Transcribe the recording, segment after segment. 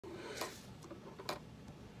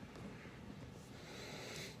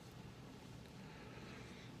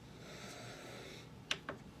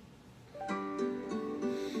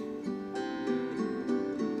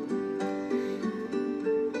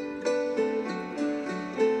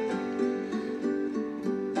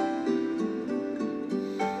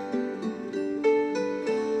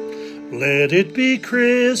Let it be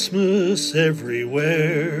Christmas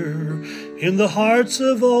everywhere, in the hearts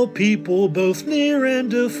of all people, both near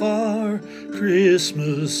and afar.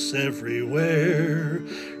 Christmas everywhere.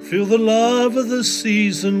 Feel the love of the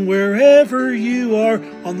season wherever you are,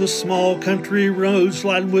 on the small country roads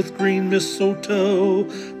lined with green mistletoe,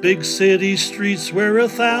 big city streets where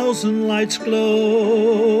 1,000 lights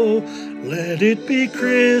glow. Let it be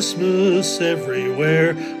Christmas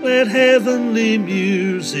everywhere. Let heavenly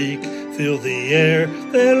music fill the air.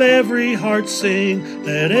 Let every heart sing,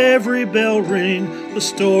 let every bell ring, the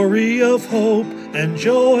story of hope and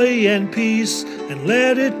joy and peace. And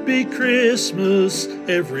let it be Christmas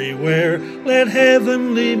everywhere. Let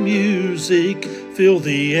heavenly music fill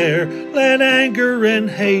the air. Let anger and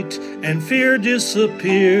hate and fear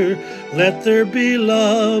disappear. Let there be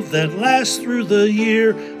love that lasts through the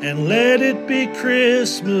year. And let it be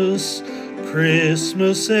Christmas,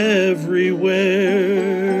 Christmas everywhere.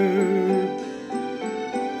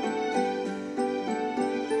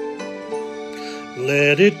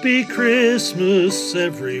 Let it be Christmas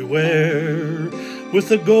everywhere, with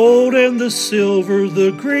the gold and the silver,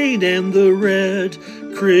 the green and the red.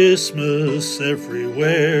 Christmas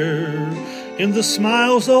everywhere, in the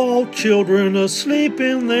smiles of all children asleep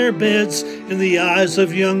in their beds, in the eyes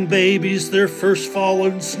of young babies, their first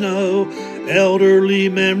fallen snow, elderly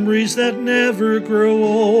memories that never grow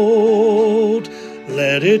old.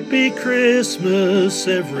 Let it be Christmas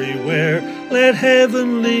everywhere. Let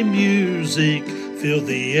heavenly music fill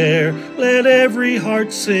the air. Let every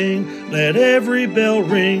heart sing, let every bell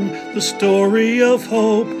ring, the story of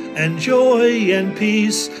hope and joy and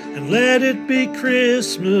peace. And let it be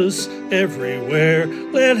Christmas everywhere.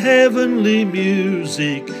 Let heavenly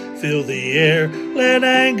music fill the air. Let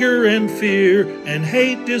anger and fear and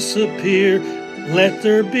hate disappear. Let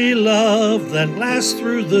there be love that lasts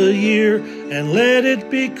through the year. And let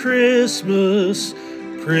it be Christmas,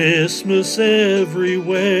 Christmas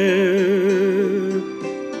everywhere.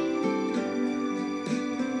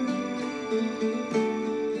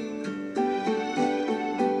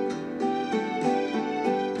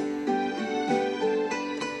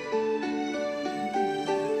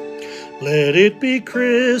 Let it be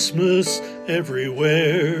Christmas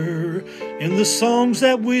everywhere, in the songs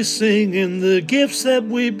that we sing, in the gifts that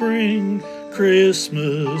we bring.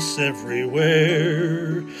 Christmas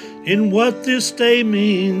everywhere, in what this day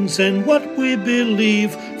means and what we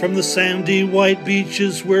believe, from the sandy white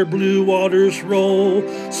beaches where blue waters roll,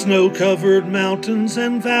 snow-covered mountains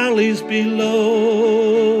and valleys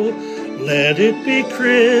below. Let it be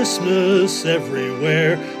Christmas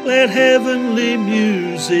everywhere. Let heavenly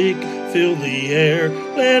music fill the air.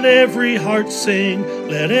 Let every heart sing,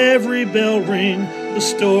 let every bell ring, the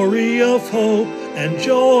story of hope and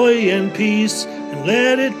joy and peace. And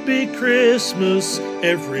let it be Christmas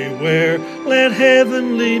everywhere. Let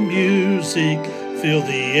heavenly music fill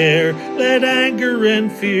the air. Let anger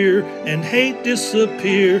and fear and hate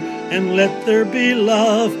disappear. And let there be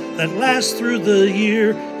love that lasts through the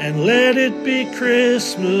year. And let it be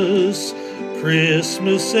Christmas,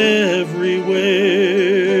 Christmas everywhere.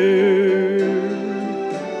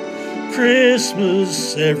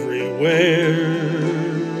 Christmas everywhere.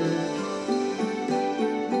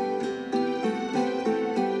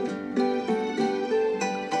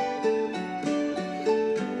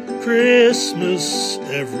 Christmas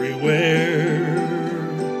everywhere.